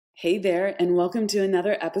Hey there, and welcome to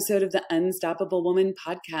another episode of the Unstoppable Woman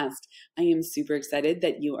podcast. I am super excited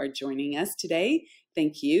that you are joining us today.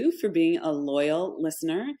 Thank you for being a loyal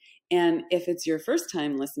listener. And if it's your first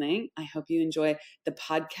time listening, I hope you enjoy the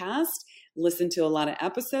podcast, listen to a lot of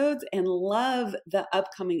episodes, and love the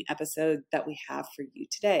upcoming episode that we have for you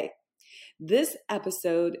today. This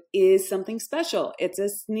episode is something special. It's a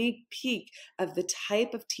sneak peek of the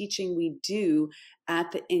type of teaching we do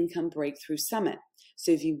at the Income Breakthrough Summit.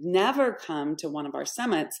 So if you've never come to one of our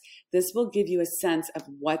summits, this will give you a sense of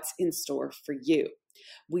what's in store for you.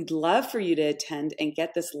 We'd love for you to attend and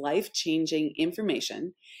get this life-changing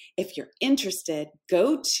information. If you're interested,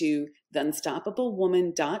 go to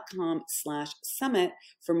theunstoppablewoman.com/summit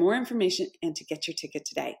for more information and to get your ticket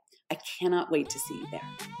today. I cannot wait to see you there.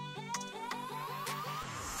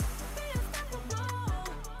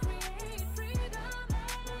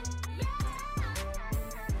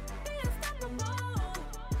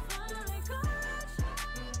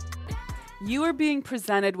 You are being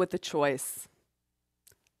presented with a choice: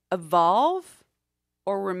 evolve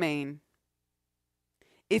or remain.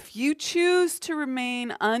 If you choose to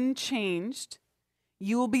remain unchanged,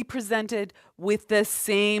 you will be presented with the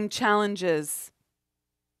same challenges,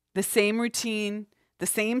 the same routine, the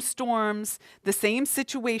same storms, the same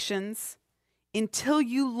situations, until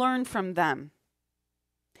you learn from them,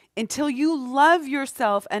 until you love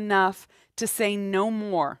yourself enough to say no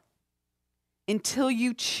more, until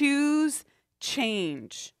you choose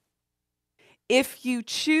change. If you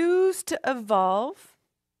choose to evolve,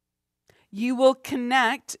 you will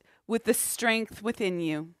connect with the strength within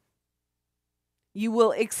you. You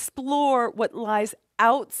will explore what lies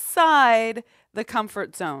outside the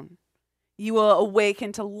comfort zone. You will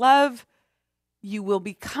awaken to love. You will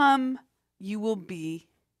become. You will be.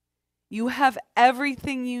 You have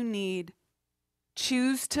everything you need.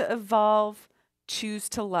 Choose to evolve. Choose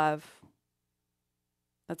to love.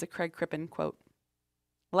 That's a Craig Crippen quote.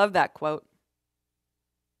 Love that quote.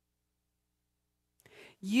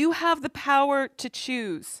 You have the power to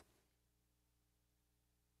choose.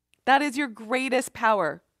 That is your greatest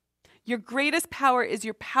power. Your greatest power is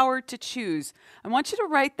your power to choose. I want you to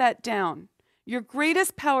write that down. Your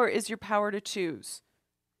greatest power is your power to choose.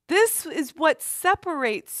 This is what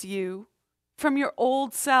separates you from your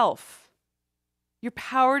old self. Your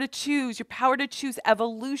power to choose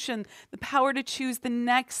evolution, the power to choose the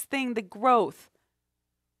next thing, the growth,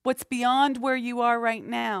 what's beyond where you are right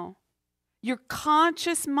now. Your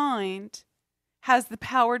conscious mind has the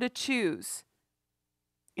power to choose.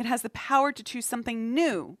 It has the power to choose something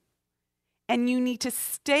new. And you need to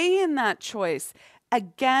stay in that choice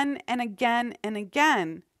again and again and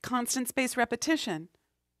again, constant space repetition,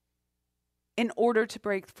 in order to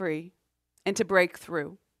break free and to break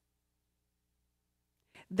through.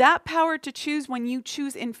 That power to choose, when you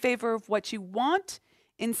choose in favor of what you want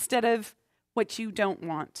instead of what you don't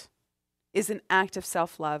want, is an act of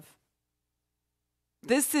self-love.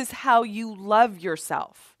 This is how you love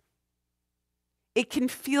yourself. It can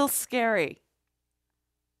feel scary.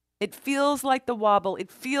 It feels like the wobble. It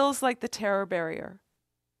feels like the terror barrier.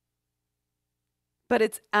 But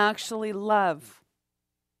it's actually love.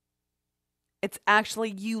 It's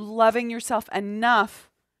actually you loving yourself enough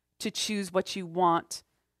to choose what you want,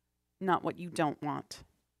 not what you don't want.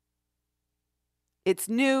 It's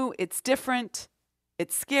new, it's different,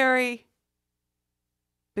 it's scary,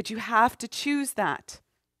 but you have to choose that.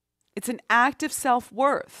 It's an act of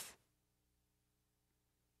self-worth.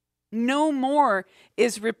 No more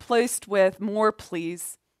is replaced with more,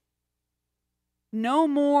 please. No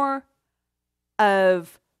more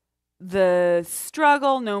of the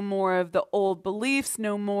struggle, no more of the old beliefs,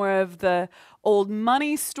 no more of the old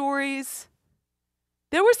money stories.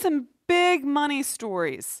 There were some big money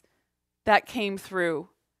stories that came through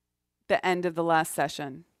the end of the last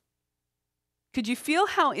session. Could you feel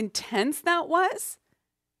how intense that was?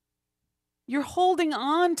 You're holding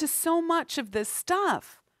on to so much of this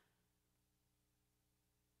stuff.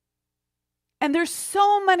 And there's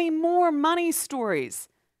so many more money stories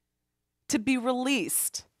to be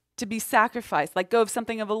released, to be sacrificed, let go of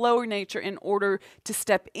something of a lower nature in order to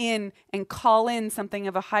step in and call in something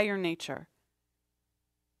of a higher nature.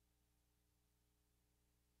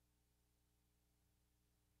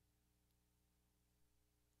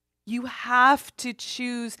 You have to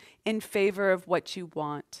choose in favor of what you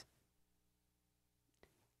want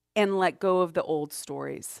and let go of the old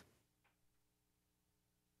stories.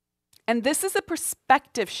 And this is a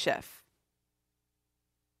perspective shift,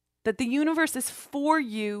 that the universe is for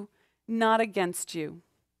you, not against you.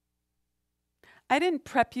 I didn't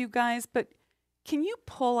prep you guys, but can you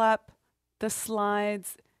pull up the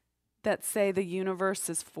slides that say the universe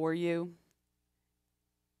is for you.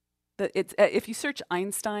 If you search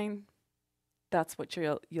Einstein, that's what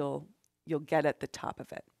you'll get at the top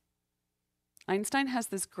of it. Einstein has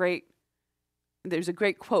there's a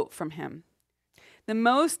great quote from him. The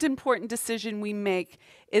most important decision we make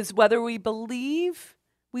is whether we believe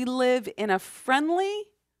we live in a friendly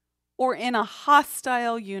or in a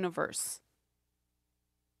hostile universe.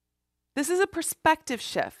 This is a perspective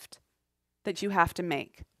shift that you have to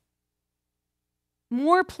make.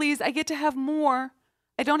 More, please. I get to have more.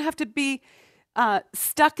 I don't have to be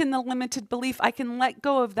stuck in the limited belief. I can let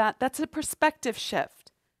go of that. That's a perspective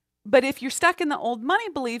shift. But if you're stuck in the old money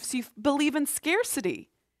beliefs, you believe in scarcity.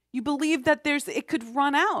 You believe that it could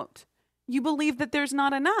run out. You believe that there's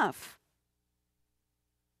not enough.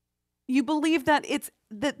 You believe that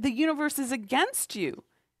the universe is against you.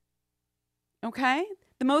 Okay?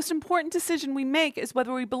 The most important decision we make is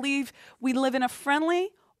whether we believe we live in a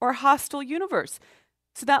friendly or hostile universe.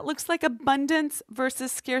 So that looks like abundance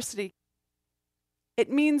versus scarcity.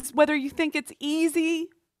 It means whether you think it's easy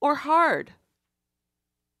or hard.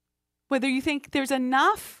 Whether you think there's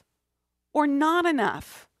enough or not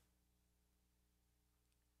enough.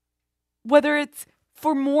 Whether it's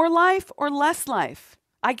for more life or less life.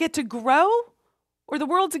 I get to grow or the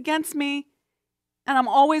world's against me and I'm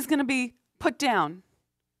always going to be put down.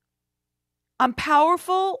 I'm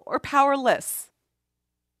powerful or powerless.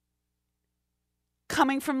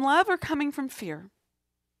 Coming from love or coming from fear.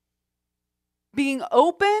 Being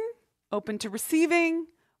open to receiving,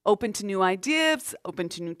 open to new ideas, open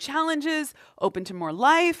to new challenges, open to more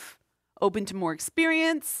life, open to more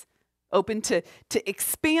experience, open to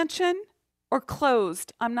expansion, or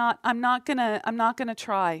closed. I'm not gonna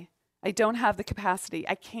try. I don't have the capacity.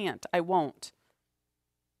 I can't. I won't.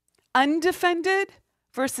 Undefended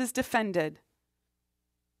versus defended.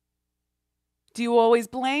 Do you always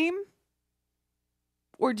blame?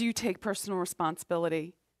 Or do you take personal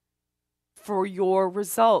responsibility for your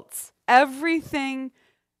results? Everything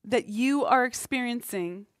that you are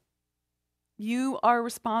experiencing, you are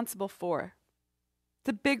responsible for. It's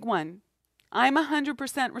a big one. I'm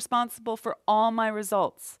 100% responsible for all my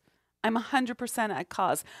results. I'm 100% at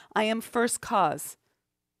cause. I am first cause.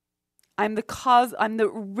 I'm the cause. I'm the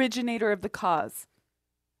originator of the cause.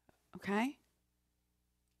 Okay?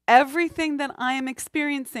 Everything that I am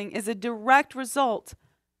experiencing is a direct result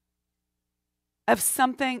of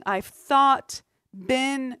something I've thought,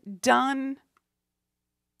 been, done,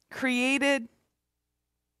 created.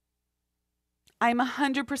 I'm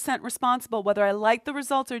 100% responsible whether I like the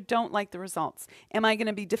results or don't like the results. Am I going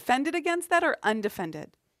to be defended against that or undefended?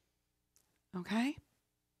 Okay?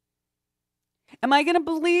 Am I going to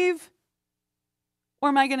believe or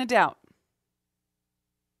am I going to doubt?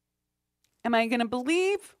 Am I going to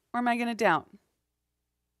believe or am I going to doubt?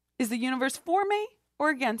 Is the universe for me or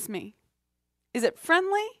against me? Is it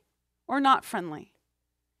friendly or not friendly?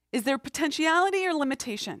 Is there potentiality or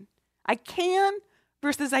limitation? I can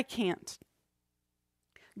versus I can't.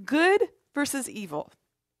 Good versus evil.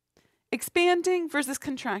 Expanding versus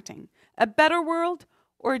contracting. A better world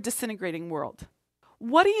or a disintegrating world.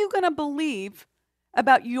 What are you going to believe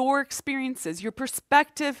about your experiences? Your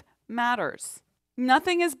perspective matters.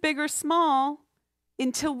 Nothing is big or small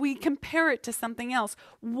until we compare it to something else.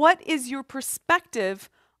 What is your perspective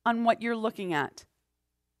on what you're looking at?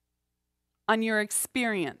 On your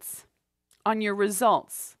experience? On your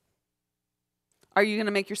results? Are you going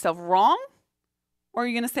to make yourself wrong? Or are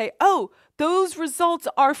you going to say, oh, those results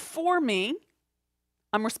are for me.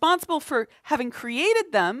 I'm responsible for having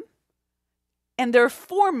created them. And they're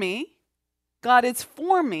for me. God is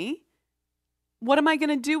for me. What am I going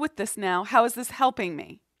to do with this now? How is this helping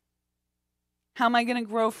me? How am I going to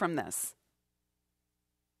grow from this?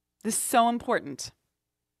 This is so important.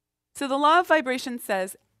 So the law of vibration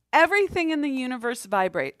says everything in the universe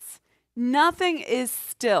vibrates. Nothing is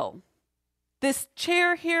still. This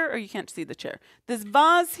chair here, or you can't see the chair, this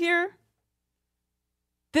vase here,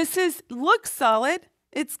 looks solid,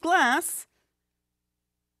 it's glass,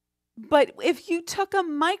 but if you took a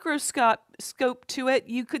microscope to it,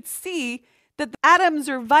 you could see that the atoms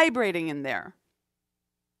are vibrating in there.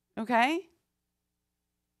 Okay?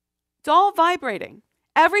 It's all vibrating.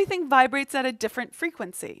 Everything vibrates at a different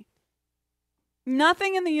frequency.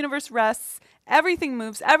 Nothing in the universe rests. Everything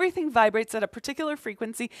moves. Everything vibrates at a particular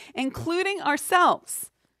frequency, including ourselves,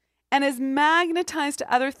 and is magnetized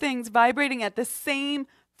to other things vibrating at the same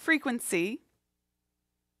frequency.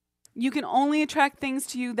 You can only attract things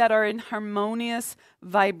to you that are in harmonious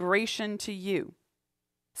vibration to you.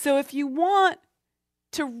 So if you want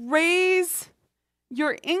to raise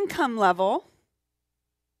your income level,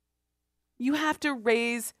 You have to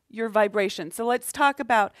raise your vibration. So let's talk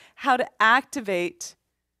about how to activate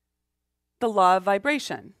the law of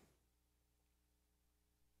vibration.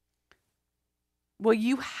 Well,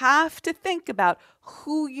 you have to think about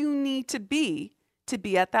who you need to be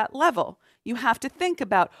at that level. You have to think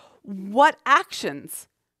about what actions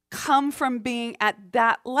come from being at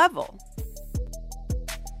that level.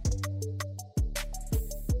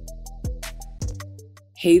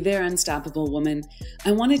 Hey there, Unstoppable Woman.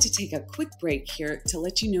 I wanted to take a quick break here to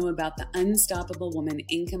let you know about the Unstoppable Woman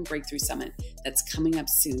Income Breakthrough Summit that's coming up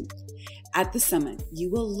soon. At the summit, you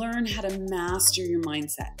will learn how to master your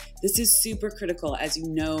mindset. This is super critical, as you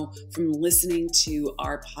know from listening to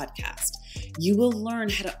our podcast. You will learn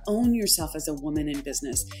how to own yourself as a woman in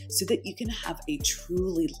business so that you can have a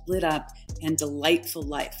truly lit up and delightful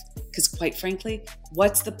life. Because quite frankly,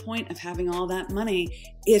 what's the point of having all that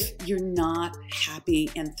money if you're not happy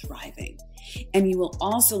and thriving? And you will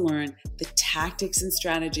also learn the tactics and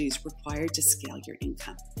strategies required to scale your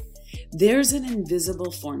income. There's an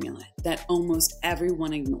invisible formula that almost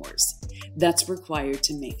everyone ignores that's required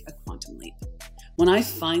to make a quantum leap. When I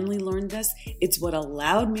finally learned this, it's what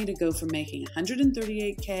allowed me to go from making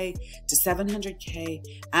 $138K to $700K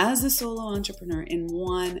as a solo entrepreneur in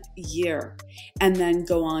 1 year, and then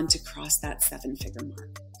go on to cross that 7-figure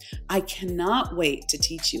mark. I cannot wait to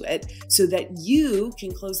teach you it so that you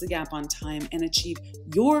can close the gap on time and achieve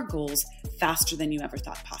your goals faster than you ever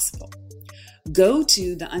thought possible. Go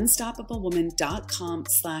to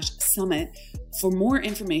theunstoppablewoman.com/summit for more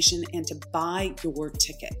information and to buy your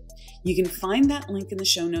ticket. You can find that link in the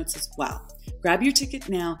show notes as well. Grab your ticket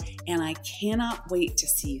now, and I cannot wait to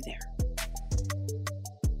see you there.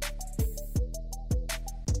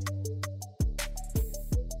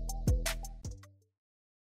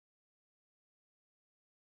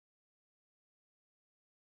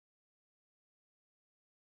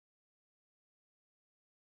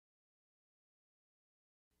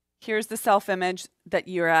 Here's the self-image that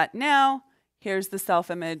you're at now. Here's the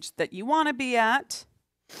self-image that you want to be at.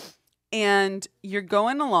 And you're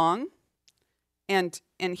going along, and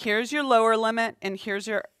here's your lower limit, and here's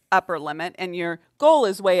your upper limit, and your goal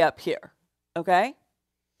is way up here, okay?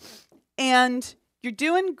 And you're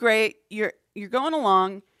doing great. You're going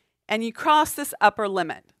along, and you cross this upper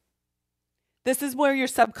limit. This is where your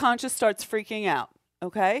subconscious starts freaking out,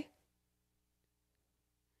 okay?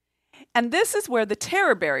 And this is where the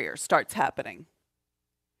terror barrier starts happening.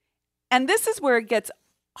 And this is where it gets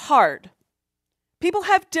hard. People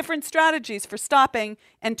have different strategies for stopping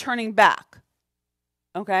and turning back,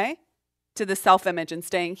 okay, to the self-image and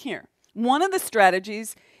staying here. One of the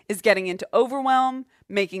strategies is getting into overwhelm,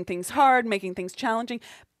 making things hard, making things challenging.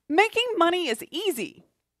 Making money is easy.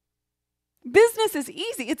 Business is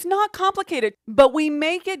easy. It's not complicated, but we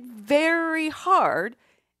make it very hard,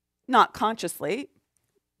 not consciously,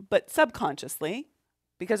 but subconsciously,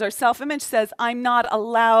 because our self-image says, I'm not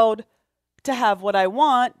allowed to have what I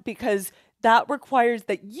want because that requires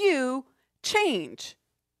that you change.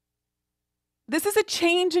 This is a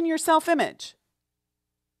change in your self-image.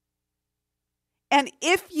 And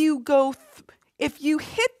if you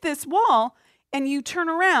hit this wall and you turn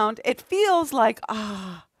around, it feels like,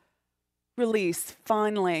 release,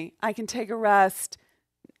 finally, I can take a rest.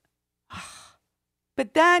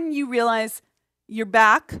 But then you realize you're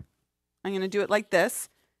back. I'm going to do it like this.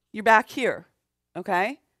 You're back here,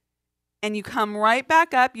 okay? And you come right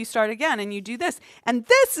back up, you start again, and you do this. And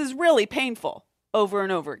this is really painful over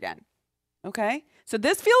and over again, okay? So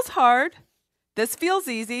this feels hard. This feels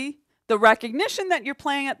easy. The recognition that you're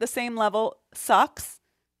playing at the same level sucks,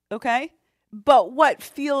 okay? But what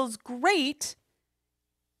feels great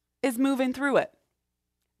is moving through it.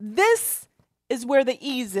 This is where the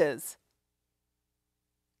ease is.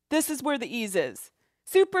 This is where the ease is.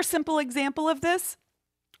 Super simple example of this.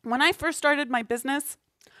 When I first started my business,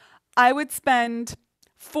 I would spend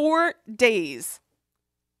 4 days,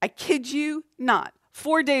 I kid you not,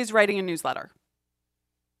 4 days writing a newsletter.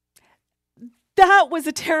 That was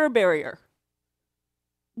a terror barrier.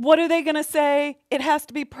 What are they going to say? It has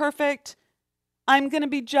to be perfect. I'm going to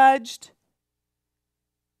be judged.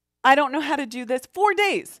 I don't know how to do this. 4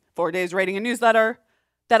 days. 4 days writing a newsletter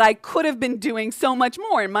that I could have been doing so much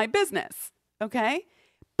more in my business. Okay?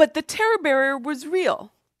 But the terror barrier was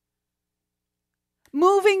real.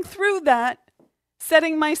 Moving through that,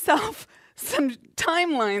 setting myself some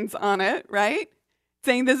timelines on it, right?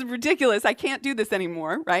 Saying this is ridiculous, I can't do this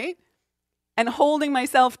anymore, right? And holding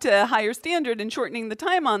myself to a higher standard and shortening the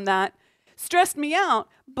time on that stressed me out,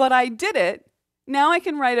 but I did it. Now I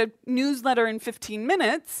can write a newsletter in 15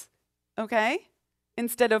 minutes, okay?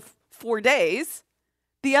 Instead of 4 days.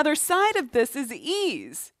 The other side of this is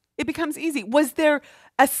ease. it becomes easy. Was there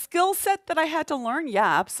a skill set that I had to learn?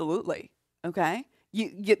 Yeah, absolutely. Okay.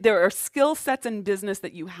 There are skill sets in business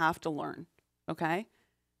that you have to learn. Okay.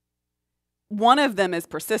 One of them is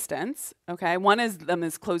persistence. Okay. One of them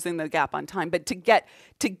is closing the gap on time. But to get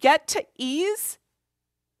to ease,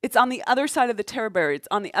 it's on the other side of the terror barrier. It's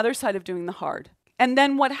on the other side of doing the hard. And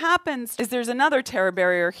then what happens is there's another terror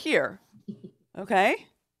barrier here. Okay.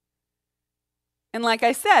 And like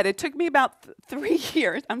I said, it took me about 3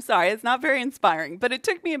 years. I'm sorry, it's not very inspiring, but it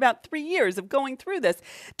took me about 3 years of going through this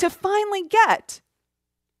to finally get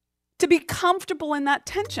to be comfortable in that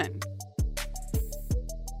tension.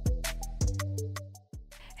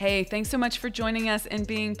 Hey, thanks so much for joining us and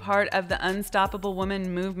being part of the Unstoppable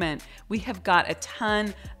Woman movement. We have got a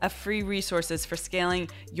ton of free resources for scaling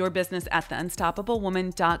your business at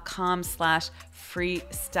theunstoppablewoman.com/free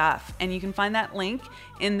stuff. And you can find that link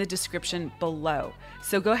in the description below.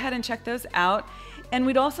 So go ahead and check those out. And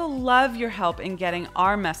we'd also love your help in getting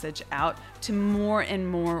our message out to more and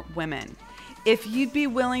more women. If you'd be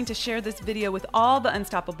willing to share this video with all the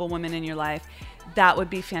unstoppable women in your life, that would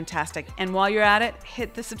be fantastic. And while you're at it,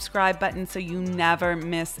 hit the subscribe button so you never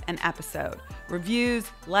miss an episode.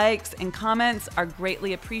 Reviews, likes, and comments are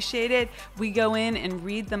greatly appreciated. We go in and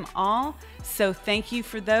read them all. So thank you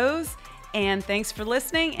for those. And thanks for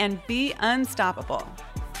listening, and be unstoppable.